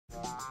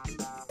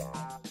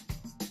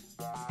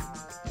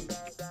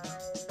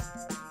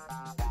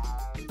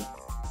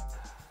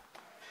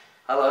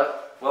Hello,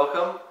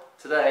 welcome.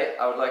 Today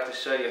I would like to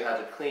show you how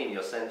to clean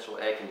your central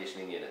air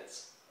conditioning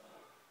units.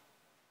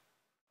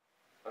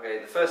 Okay,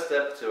 the first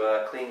step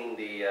to cleaning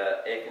the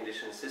air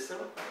conditioning system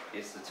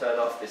is to turn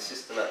off this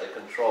system at the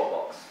control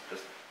box.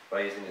 Just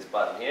by using this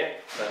button here,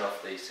 turn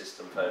off the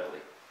system totally.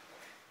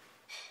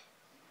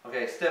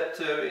 Okay, step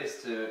 2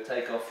 is to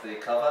take off the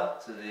cover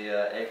to the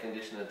air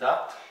conditioner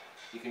duct.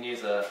 You can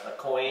use a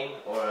coin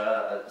or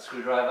a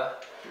screwdriver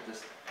to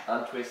just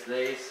untwist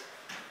these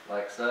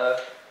like so.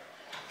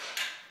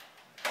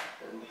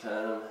 And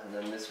turn them, and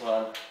then this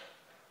one,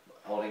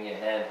 holding your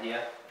hand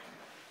here.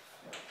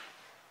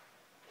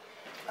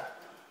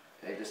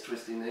 Okay, just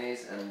twisting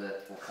these and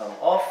that will come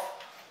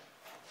off.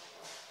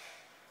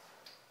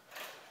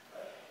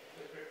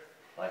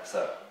 Like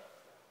so.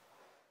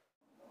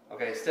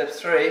 Okay, step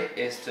 3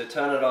 is to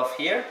turn it off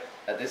here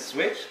at this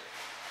switch.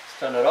 Just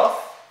turn it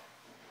off.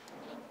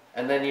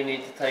 And then you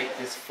need to take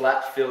this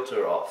flat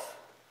filter off.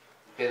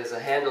 Okay, there's a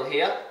handle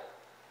here,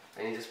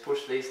 and you just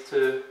push these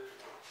two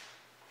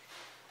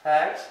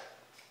tags,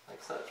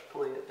 like such,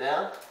 pulling it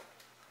down,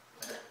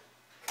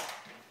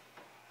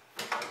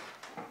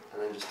 and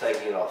then just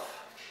taking it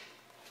off.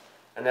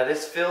 And now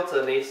this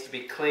filter needs to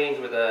be cleaned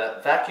with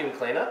a vacuum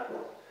cleaner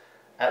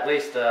at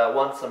least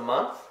once a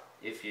month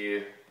if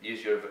you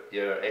use your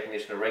air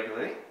conditioner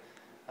regularly.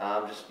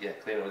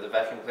 Clean it with a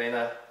vacuum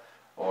cleaner,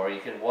 or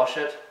you can wash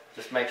it.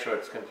 Just make sure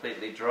it's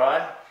completely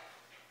dry.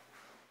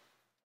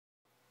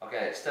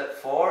 Okay, step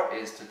 4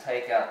 is to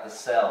take out the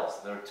cells.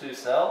 There are 2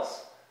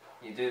 cells.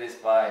 You do this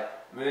by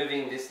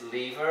moving this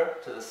lever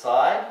to the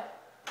side,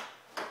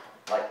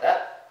 like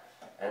that,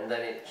 and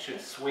then it should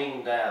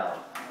swing down,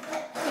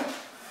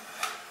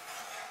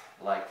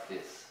 like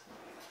this.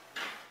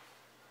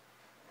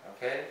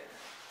 Okay?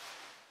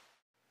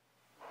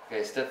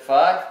 Okay, step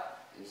 5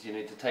 is you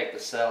need to take the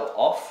cell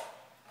off.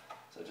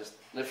 So just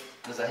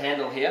lift, there's a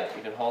handle here,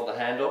 you can hold the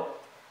handle.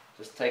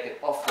 Just take it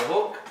off the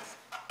hook,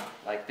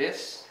 like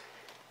this.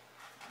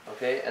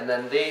 Okay, and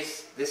then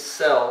this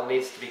cell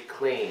needs to be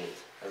cleaned.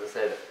 As I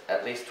said,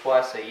 at least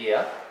twice a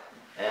year,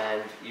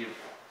 and you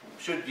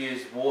should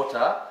use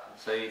water,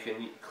 so you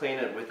can clean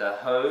it with a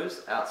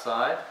hose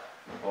outside,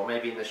 or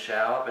maybe in the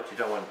shower, but you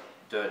don't want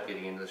dirt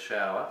getting into the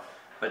shower.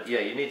 But yeah,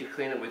 you need to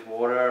clean it with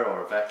water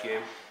or a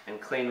vacuum,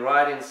 and clean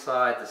right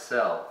inside the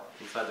cell,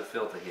 inside the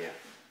filter here,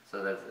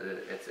 so that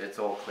it's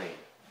all clean.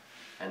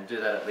 And do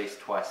that at least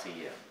twice a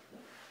year.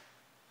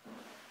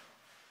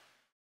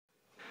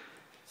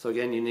 So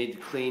again, you need to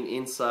clean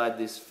inside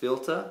this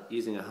filter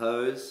using a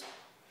hose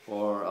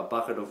or a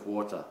bucket of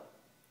water.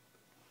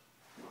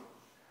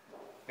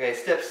 Okay,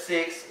 step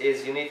 6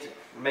 is you need to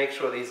make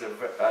sure these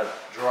are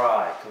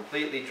dry,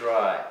 completely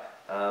dry.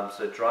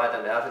 So dry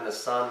them out in the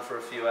sun for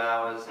a few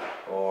hours,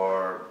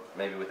 or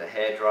maybe with a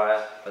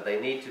hairdryer, but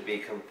they need to be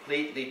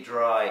completely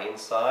dry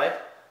inside.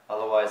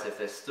 Otherwise, if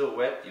they're still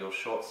wet, you'll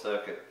short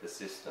circuit the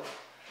system.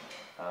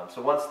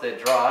 So once they're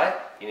dry,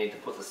 you need to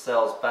put the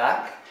cells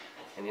back,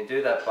 and you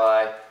do that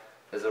by,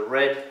 there's a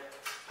red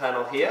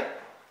panel here,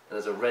 and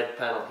there's a red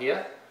panel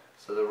here.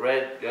 So the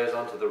red goes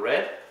onto the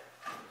red,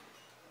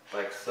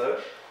 like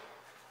so,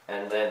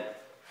 and then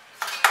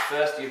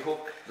first you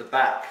hook the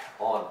back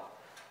on,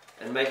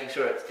 and making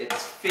sure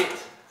it's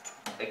fit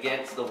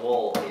against the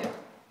wall here.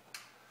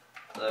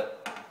 So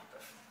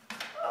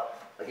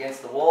up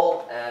against the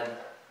wall and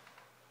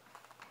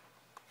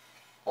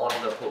on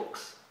the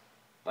hooks,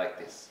 like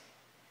this.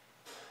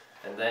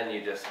 And then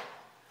you just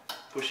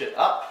push it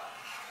up.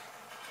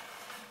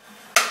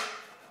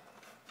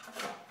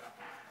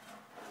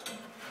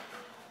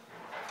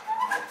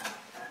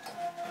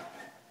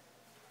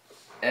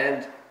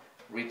 And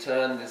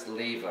return this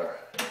lever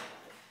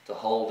to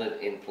hold it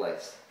in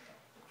place,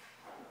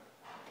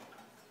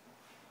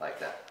 like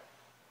that.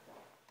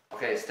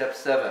 Okay, step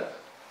 7.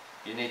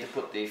 You need to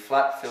put the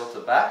flat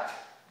filter back,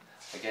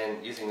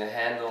 again using the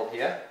handle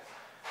here.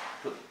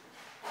 Put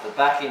the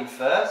back in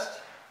first,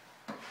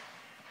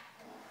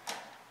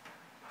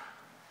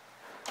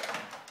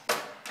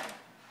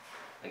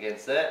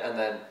 against there, and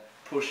then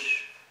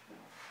push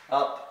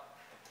up,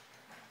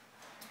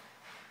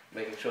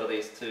 making sure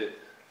these two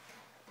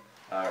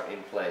are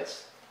in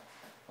place.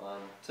 1,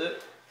 2,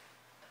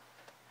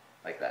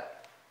 like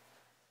that.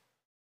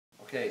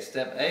 Okay,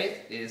 step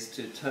 8 is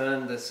to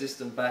turn the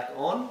system back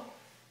on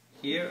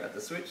here at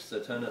the switch, so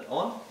turn it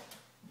on.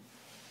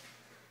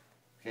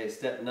 Okay,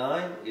 step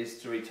 9 is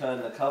to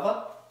return the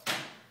cover,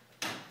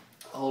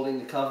 holding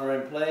the cover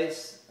in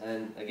place,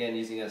 and again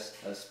using a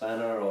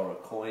spanner or a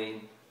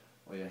coin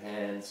or your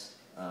hands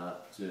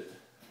to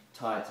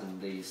tighten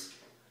these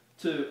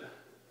 2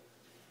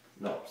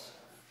 knobs.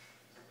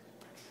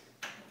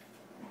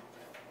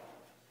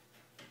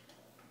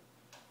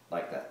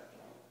 Like that.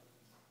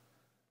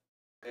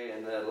 Okay,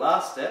 and the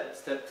last step,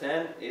 step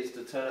 10, is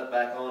to turn it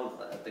back on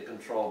at the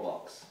control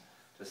box.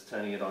 Just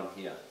turning it on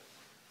here.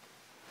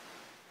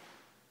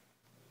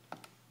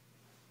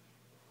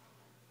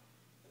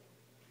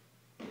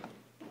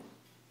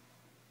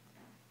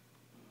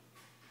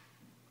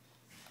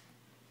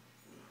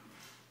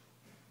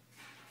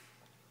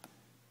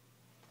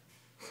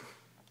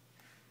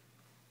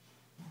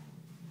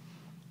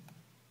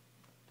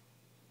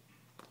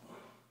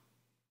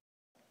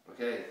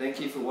 Okay, thank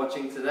you for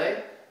watching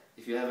today.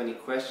 If you have any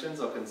questions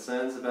or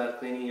concerns about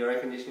cleaning your air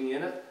conditioning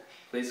unit,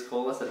 please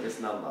call us at this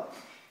number.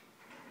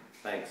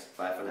 Thanks,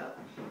 bye for now.